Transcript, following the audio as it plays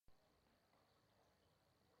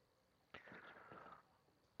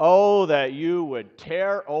Oh, that you would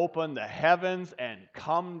tear open the heavens and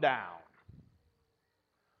come down.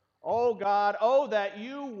 Oh God, oh, that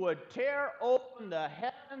you would tear open the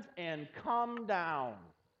heavens and come down.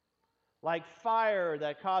 Like fire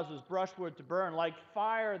that causes brushwood to burn, like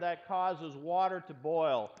fire that causes water to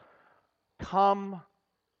boil. Come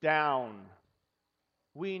down.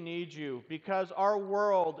 We need you because our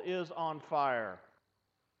world is on fire.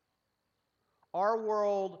 Our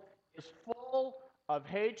world is full of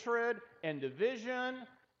hatred and division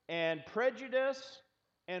and prejudice,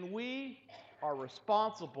 and we are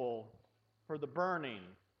responsible for the burning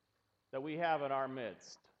that we have in our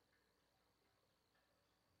midst.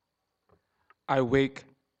 I wake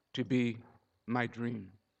to be my dream.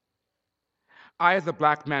 I, as a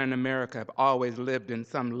black man in America, have always lived in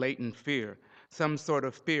some latent fear, some sort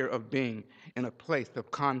of fear of being in a place of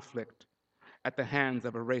conflict at the hands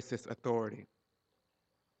of a racist authority.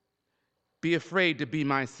 Be afraid to be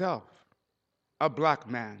myself, a black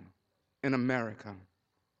man in America.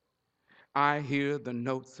 I hear the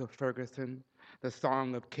notes of Ferguson, the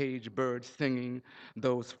song of caged birds singing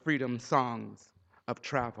those freedom songs of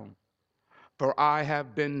travel. For I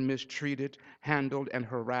have been mistreated, handled, and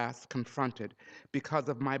harassed, confronted because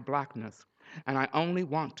of my blackness, and I only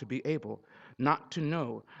want to be able not to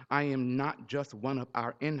know I am not just one of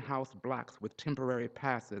our in-house blacks with temporary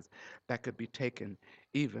passes that could be taken,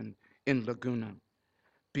 even in Laguna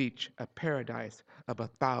Beach, a paradise of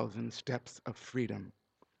 1,000 steps of freedom.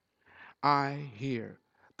 I hear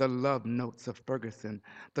the love notes of Ferguson,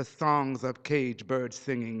 the songs of caged birds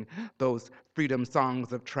singing, those freedom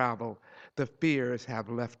songs of travel. The fears have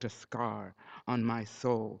left a scar on my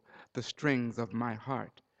soul, the strings of my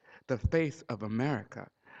heart, the face of America,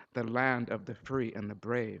 the land of the free and the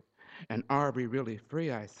brave. And are we really free,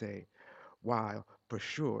 I say, while for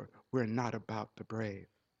sure we're not about the brave?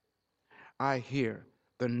 I hear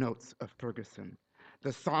the notes of Ferguson,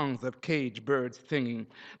 the songs of caged birds singing,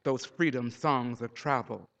 those freedom songs of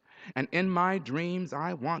travel. And in my dreams,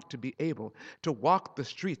 I want to be able to walk the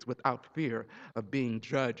streets without fear of being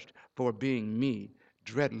judged for being me,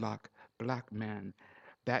 dreadlock black man.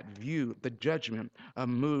 That view, the judgment, a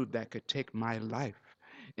mood that could take my life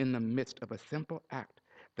in the midst of a simple act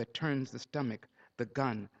that turns the stomach, the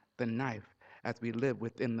gun, the knife, as we live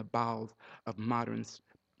within the bowels of modern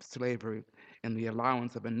slavery and the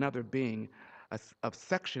allowance of another being, a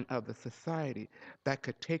section of the society that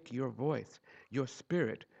could take your voice, your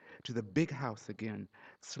spirit, to the big house again.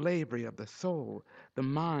 Slavery of the soul, the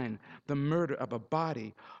mind, the murder of a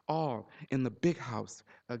body, all in the big house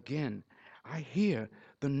again. I hear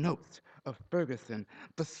the notes of Ferguson,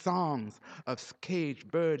 the songs of caged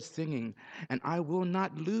birds singing, and I will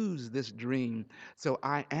not lose this dream. So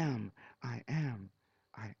I am, I am,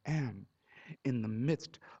 I am in the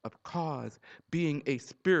midst of cause, being a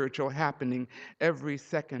spiritual happening every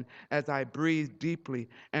second as I breathe deeply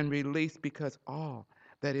and release, because all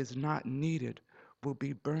that is not needed will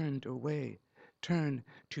be burned away, turned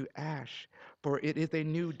to ash. For it is a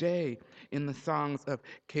new day in the songs of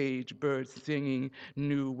caged birds singing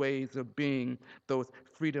new ways of being, those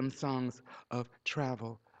freedom songs of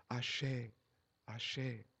travel. Ashe,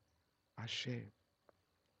 ashe, ashe.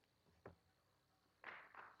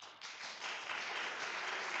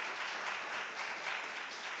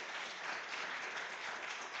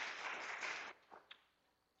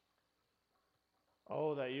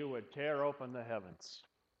 Oh, that you would tear open the heavens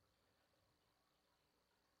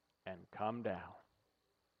and come down.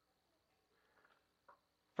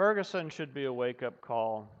 Ferguson should be a wake up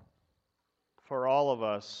call for all of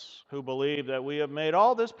us who believe that we have made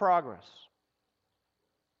all this progress.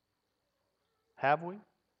 Have we?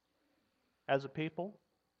 As a people?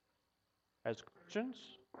 As Christians?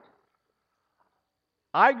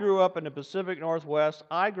 I grew up in the Pacific Northwest.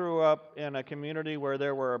 I grew up in a community where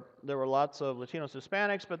there were lots of Latinos,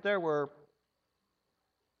 Hispanics, but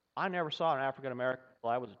I never saw an African American until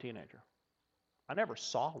I was a teenager. I never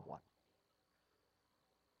saw one.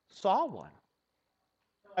 Saw one.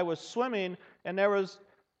 I was swimming and there was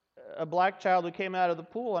a black child who came out of the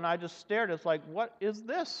pool and I just stared. It's like, what is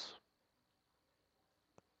this?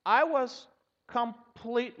 I was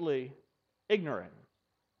completely ignorant.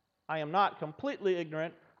 I am not completely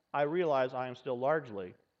ignorant. I realize I am still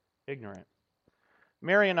largely ignorant.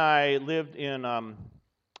 Mary and I lived in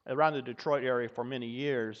around the Detroit area for many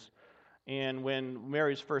years. And when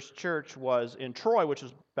Mary's first church was in Troy, which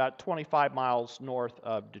is about 25 miles north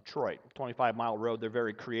of Detroit, 25-mile road, they're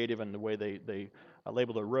very creative in the way they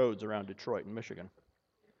label the roads around Detroit in Michigan.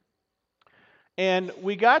 And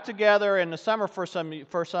we got together in the summer for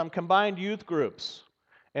some combined youth groups.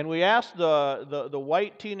 And we asked the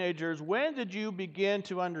white teenagers, when did you begin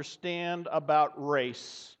to understand about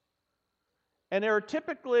race? And they were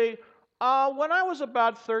typically, when I was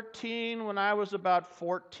about 13, when I was about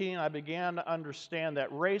 14, I began to understand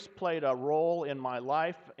that race played a role in my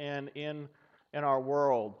life and in our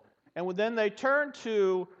world. And then they turned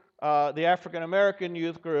to the African American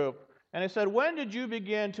youth group, and they said, when did you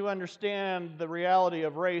begin to understand the reality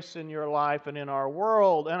of race in your life and in our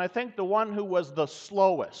world? And I think the one who was the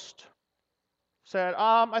slowest said,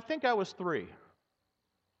 I think I was 3.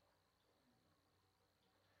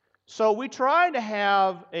 So we tried to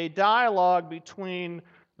have a dialogue between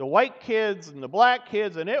the white kids and the black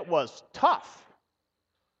kids, and it was tough.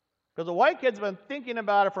 Because the white kids have been thinking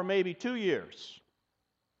about it for maybe 2 years.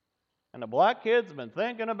 And the black kids have been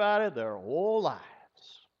thinking about it their whole lives.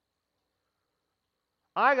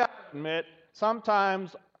 I got to admit,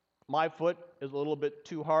 sometimes my foot is a little bit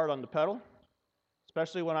too hard on the pedal,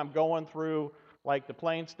 especially when I'm going through like the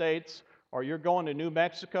Plain States, or you're going to New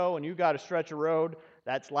Mexico and you got to stretch a road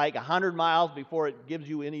that's like 100 miles before it gives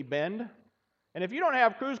you any bend. And if you don't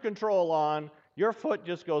have cruise control on, your foot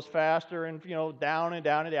just goes faster and, down and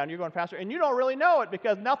down and down. You're going faster, and you don't really know it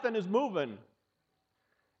because nothing is moving.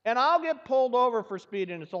 And I'll get pulled over for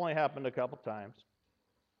speeding. It's only happened a couple times.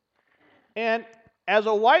 And as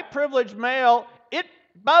a white privileged male, it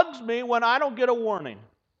bugs me when I don't get a warning.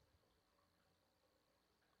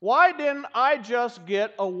 Why didn't I just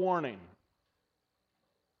get a warning?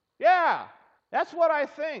 Yeah, that's what I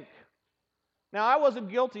think. Now, I wasn't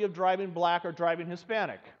guilty of driving black or driving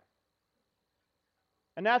Hispanic.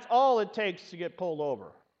 And that's all it takes to get pulled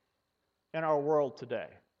over in our world today.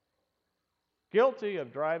 Guilty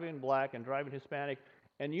of driving black and driving Hispanic,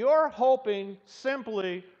 and you're hoping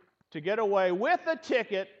simply to get away with a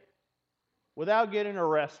ticket without getting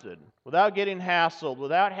arrested, without getting hassled,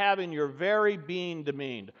 without having your very being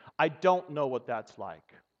demeaned. I don't know what that's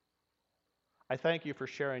like. I thank you for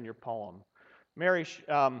sharing your poem. Mary,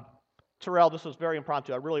 Terrell, this was very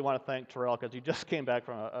impromptu. I really want to thank Terrell because he just came back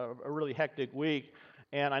from a really hectic week.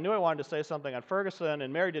 And I knew I wanted to say something on Ferguson,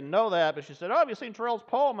 and Mary didn't know that, but she said, have you seen Terrell's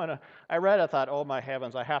poem? And I read it. I thought, oh, my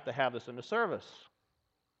heavens, I have to have this in the service.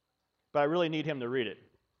 But I really need him to read it.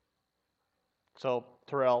 So,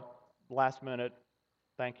 Terrell, last minute,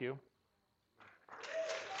 thank you.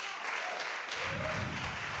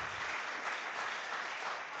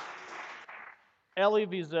 Elie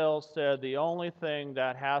Wiesel said, the only thing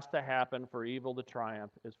that has to happen for evil to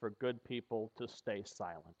triumph is for good people to stay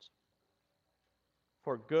silent.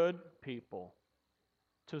 For good people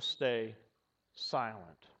to stay silent.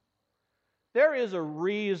 There is a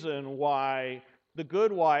reason why The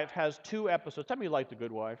Good Wife has 2 episodes. Tell me you like The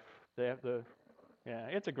Good Wife. Yeah,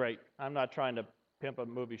 it's a great, I'm not trying to pimp a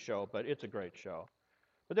movie show, but it's a great show.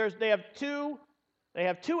 But they have two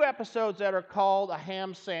episodes that are called A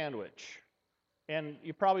Ham Sandwich. And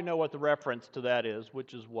you probably know what the reference to that is,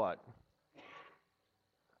 which is what?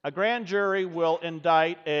 A grand jury will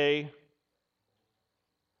indict a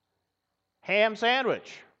ham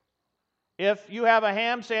sandwich. If you have a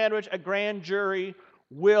ham sandwich, a grand jury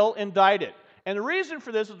will indict it. And the reason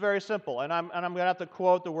for this is very simple, and I'm going to have to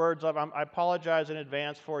quote the words of, I apologize in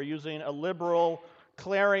advance for using a liberal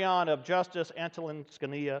clarion of Justice Antolin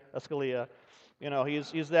Scalia.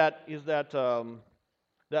 He's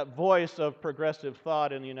that voice of progressive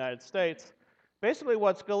thought in the United States. Basically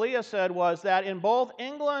what Scalia said was that in both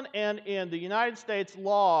England and in the United States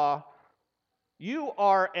law, you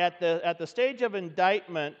are at the stage of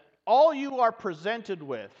indictment, all you are presented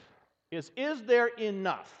with is there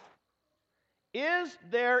enough? Is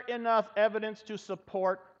there enough evidence to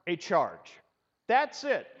support a charge? That's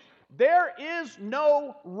it. There is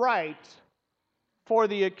no right for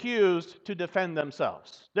the accused to defend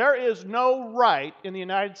themselves. There is no right in the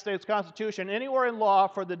United States Constitution, anywhere in law,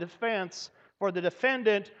 for the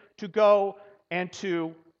defendant to go and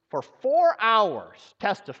for 4 hours,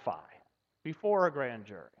 testify before a grand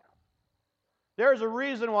jury. There's a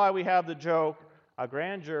reason why we have the joke, a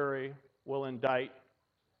grand jury will indict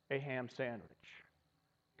a ham sandwich.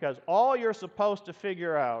 Because all you're supposed to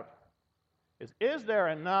figure out is there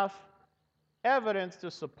enough evidence to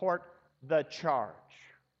support the charge?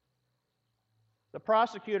 The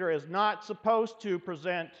prosecutor is not supposed to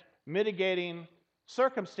present mitigating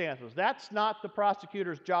circumstances. That's not the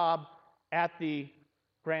prosecutor's job at the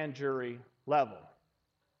grand jury level.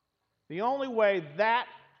 The only way that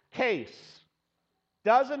case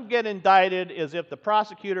doesn't get indicted is if the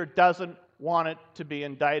prosecutor doesn't want it to be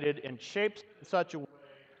indicted and shapes it in such a way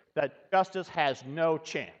that justice has no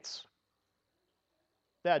chance.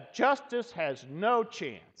 That justice has no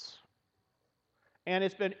chance. And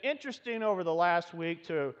it's been interesting over the last week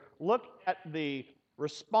to look at the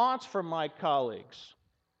response from my colleagues.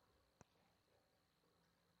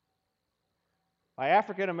 My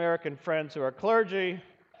African American friends who are clergy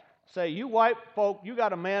say, you white folk, you got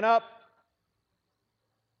to man up.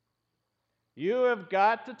 You have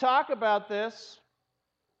got to talk about this.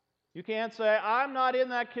 You can't say, I'm not in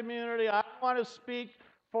that community. I want to speak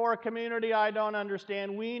for a community I don't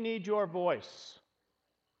understand. We need your voice.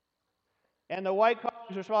 And the white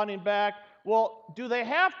colleagues responding back, well, do they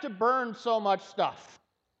have to burn so much stuff?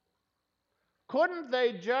 Couldn't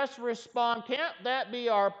they just respond? Can't that be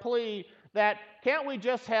our plea? That can't we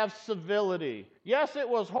just have civility? Yes, it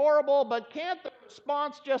was horrible, but can't the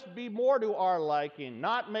response just be more to our liking,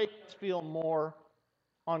 not make us feel more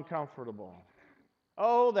uncomfortable?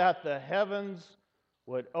 Oh, that the heavens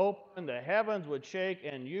would open, the heavens would shake,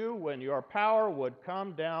 and you, when your power would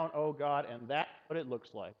come down, oh God, and that's what it looks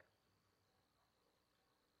like.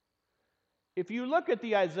 If you look at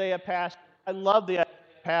the Isaiah passage, I love the Isaiah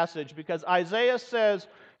passage because Isaiah says,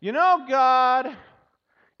 you know, God,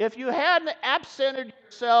 if you hadn't absented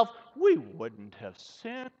yourself, we wouldn't have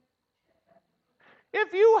sinned.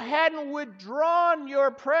 If you hadn't withdrawn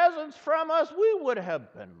your presence from us, we would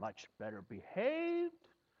have been much better behaved.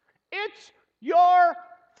 It's your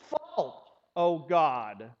fault, oh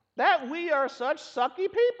God, that we are such sucky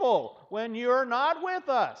people when you're not with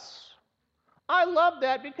us. I love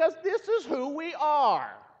that because this is who we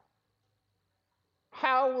are.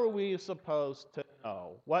 How are we supposed to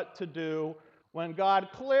know what to do when God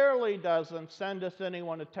clearly doesn't send us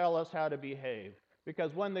anyone to tell us how to behave?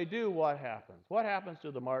 Because when they do, what happens? What happens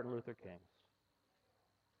to the Martin Luther Kings?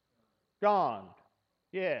 Gone.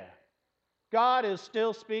 Yeah. God is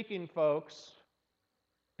still speaking, folks.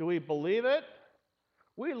 Do we believe it?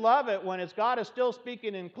 We love it when it's God is still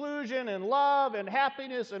speaking inclusion and love and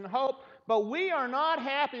happiness and hope, but we are not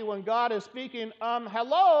happy when God is speaking,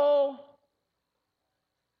 hello.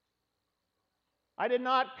 I did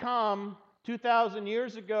not come 2,000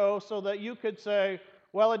 years ago so that you could say,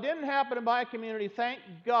 well, it didn't happen in my community, thank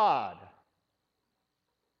God.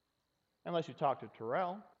 Unless you talk to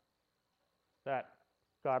Terrell, that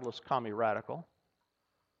godless commie radical.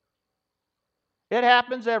 It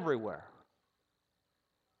happens everywhere.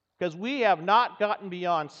 Because we have not gotten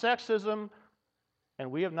beyond sexism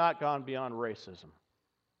and we have not gone beyond racism.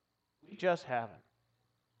 We just haven't.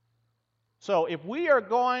 So if we are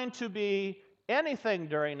going to be anything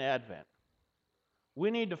during Advent,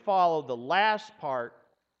 we need to follow the last part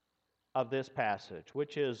of this passage,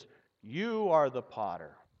 which is, you are the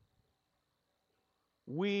potter.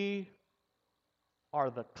 We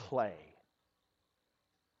are the clay.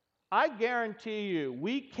 I guarantee you,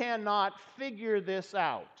 we cannot figure this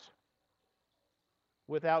out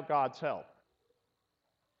without God's help.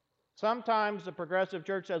 Sometimes the progressive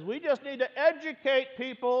church says, we just need to educate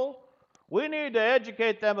people. We need to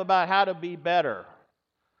educate them about how to be better.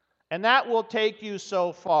 And that will take you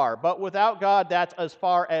so far. But without God, that's as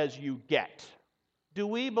far as you get. Do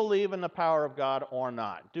we believe in the power of God or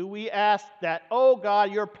not? Do we ask that, oh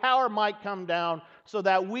God, your power might come down so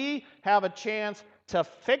that we have a chance to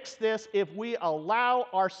fix this if we allow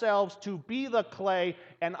ourselves to be the clay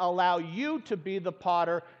and allow you to be the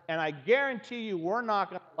potter? And I guarantee you we're not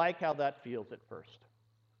going to like how that feels at first.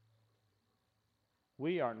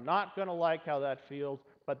 We are not going to like how that feels,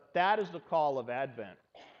 but that is the call of Advent.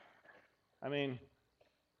 I mean,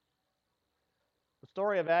 the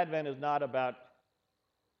story of Advent is not about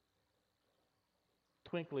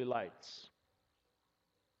twinkly lights.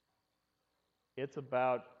 It's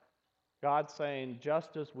about God saying,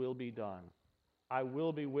 justice will be done. I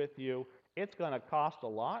will be with you. It's going to cost a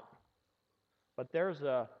lot, but there's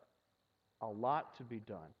a lot to be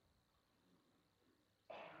done.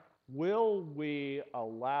 Will we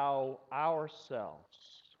allow ourselves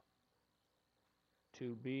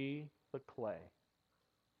to be the clay?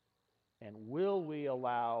 And will we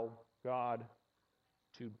allow God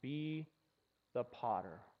to be the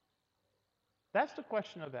potter? That's the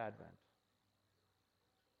question of Advent.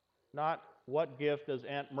 Not what gift does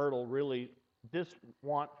Aunt Myrtle really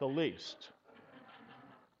want the least.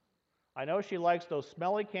 I know she likes those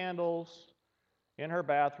smelly candles in her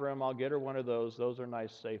bathroom. I'll get her one of those. Those are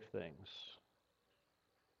nice, safe things.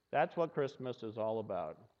 That's what Christmas is all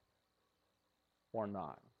about, or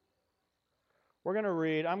not. I'm going to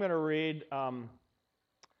read,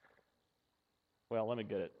 well, let me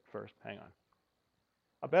get it first. Hang on.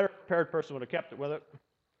 A better prepared person would have kept it with it.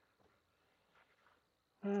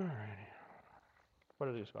 All right. What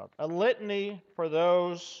are these called? A litany for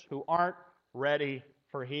those who aren't ready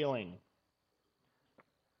for healing.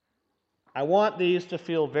 I want these to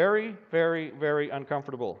feel very, very, very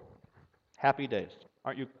uncomfortable. Happy days.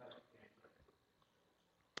 Aren't you?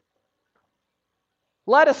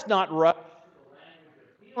 Let us not rush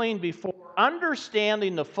healing before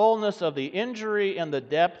understanding the fullness of the injury and the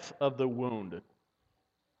depth of the wound.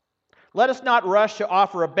 Let us not rush to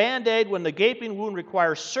offer a band-aid when the gaping wound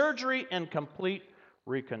requires surgery and complete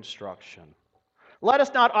reconstruction. Let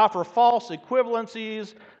us not offer false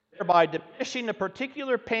equivalencies, thereby diminishing the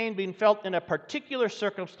particular pain being felt in a particular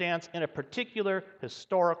circumstance in a particular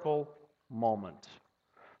historical moment.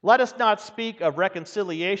 Let us not speak of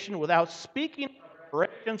reconciliation without speaking of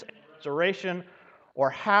reparations and restoration, or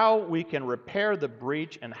how we can repair the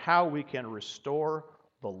breach and how we can restore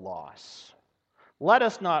the loss. Let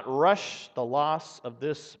us not rush the loss of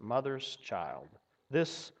this mother's child,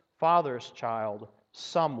 this father's child,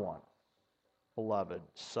 someone, beloved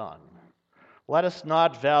son. Let us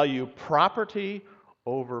not value property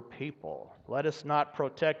over people. Let us not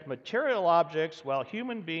protect material objects while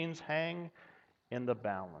human beings hang in the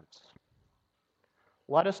balance.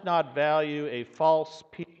 Let us not value a false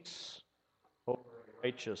peace over a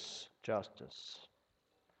righteous justice.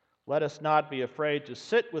 Let us not be afraid to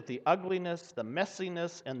sit with the ugliness, the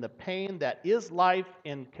messiness, and the pain that is life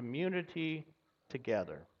in community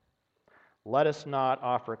together. Let us not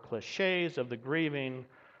offer cliches of the grieving,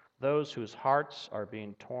 those whose hearts are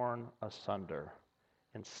being torn asunder.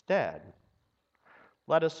 Instead,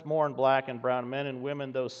 let us mourn black and brown men and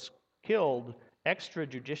women, those killed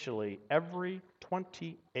extrajudicially every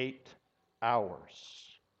 28 hours.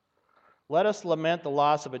 Let us lament the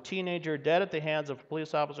loss of a teenager dead at the hands of a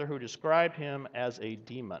police officer who described him as a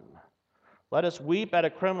demon. Let us weep at a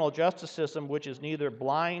criminal justice system which is neither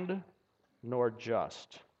blind nor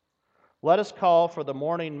just. Let us call for the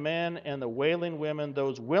mourning men and the wailing women,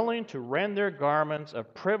 those willing to rend their garments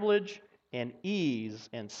of privilege and ease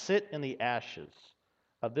and sit in the ashes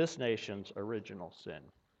of this nation's original sin.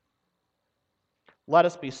 Let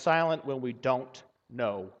us be silent when we don't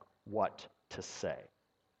know what to say.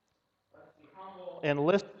 And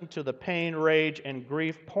listen to the pain, rage, and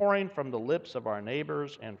grief pouring from the lips of our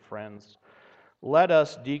neighbors and friends. Let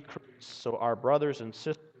us decrease so our brothers and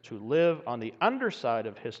sisters who live on the underside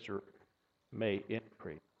of history may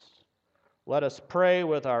increase. Let us pray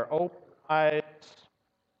with our open eyes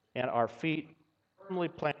and our feet firmly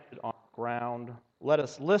planted on the ground. Let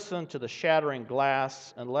us listen to the shattering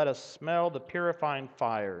glass, and let us smell the purifying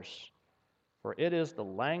fires, for it is the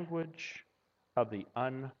language of the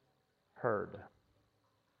unheard.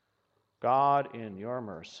 God, in your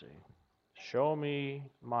mercy, show me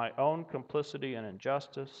my own complicity and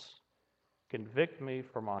injustice. Convict me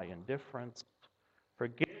for my indifference.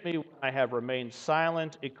 Forgive me when I have remained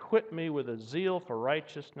silent. Equip me with a zeal for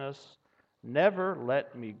righteousness. Never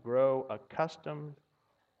let me grow accustomed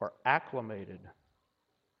or acclimated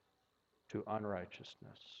to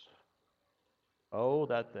unrighteousness. Oh,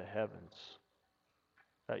 that the heavens,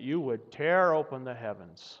 that you would tear open the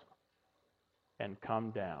heavens and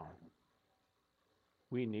come down.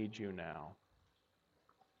 We need you now.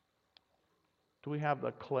 Do we have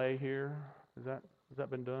the clay here? Has that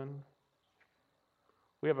been done?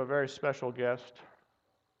 We have a very special guest.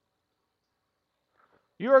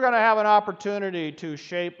 You are going to have an opportunity to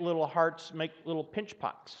shape little hearts, make little pinch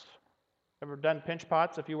pots. Ever done pinch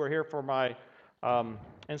pots? If you were here for my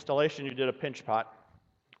installation, you did a pinch pot,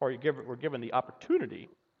 or were given the opportunity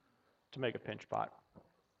to make a pinch pot.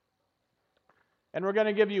 And we're going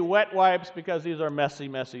to give you wet wipes because these are messy,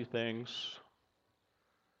 messy things.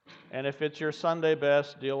 And if it's your Sunday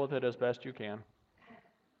best, deal with it as best you can.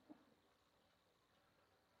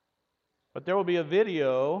 But there will be a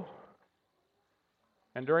video,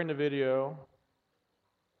 and during the video,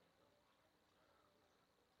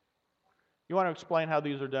 you want to explain how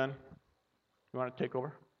these are done? You want to take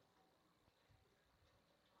over?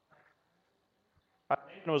 I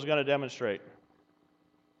was going to demonstrate.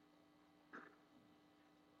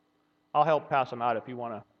 I'll help pass them out if you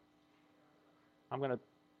want to. I'm going to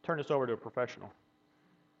turn this over to a professional.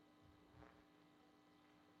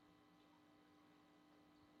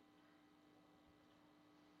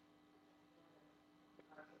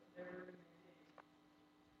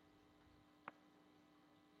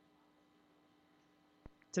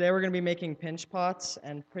 Today we're going to be making pinch pots,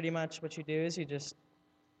 and pretty much what you do is you just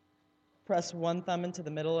press one thumb into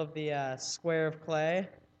the middle of the square of clay,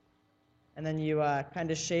 and then you kind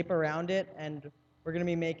of shape around it, and we're going to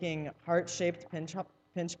be making heart-shaped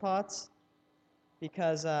pinch pots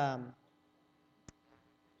because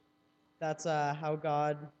that's how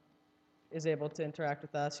God is able to interact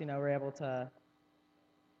with us. You know, we're able to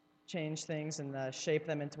change things and shape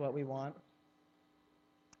them into what we want.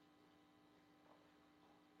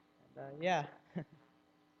 Yeah.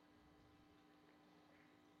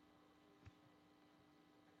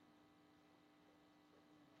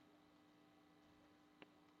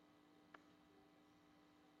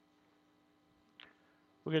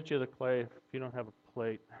 We'll get you the clay if you don't have a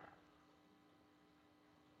plate.